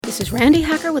This is Randi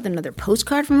Hacker with another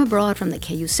postcard from abroad from the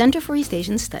KU Center for East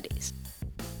Asian Studies.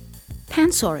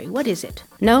 Pansori, what is it?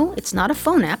 No, it's not a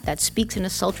phone app that speaks in a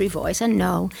sultry voice, and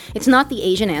no, it's not the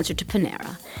Asian answer to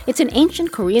Panera. It's an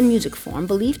ancient Korean music form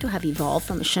believed to have evolved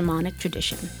from a shamanic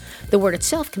tradition. The word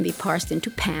itself can be parsed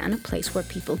into pan, a place where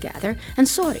people gather, and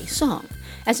sori, song.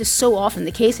 As is so often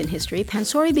the case in history,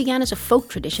 Pansori began as a folk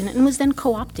tradition and was then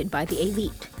co-opted by the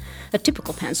elite. A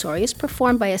typical Pansori is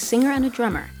performed by a singer and a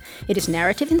drummer. It is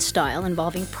narrative in style,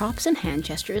 involving props and hand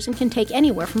gestures, and can take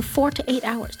anywhere from 4 to 8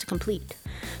 hours to complete.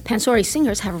 Pansori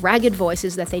singers have ragged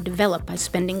voices that they develop by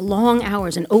spending long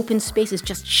hours in open spaces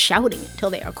just shouting until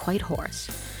they are quite hoarse.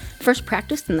 First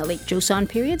practiced in the late Joseon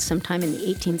period, sometime in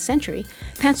the 18th century,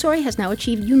 Pansori has now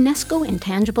achieved UNESCO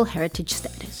Intangible Heritage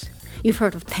Status. You've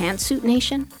heard of Pantsuit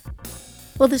Nation?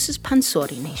 Well, this is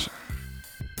Pansori Nation.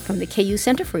 From the KU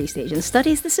Center for East Asian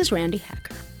Studies, this is Randi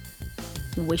Hacker.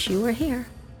 Wish you were here.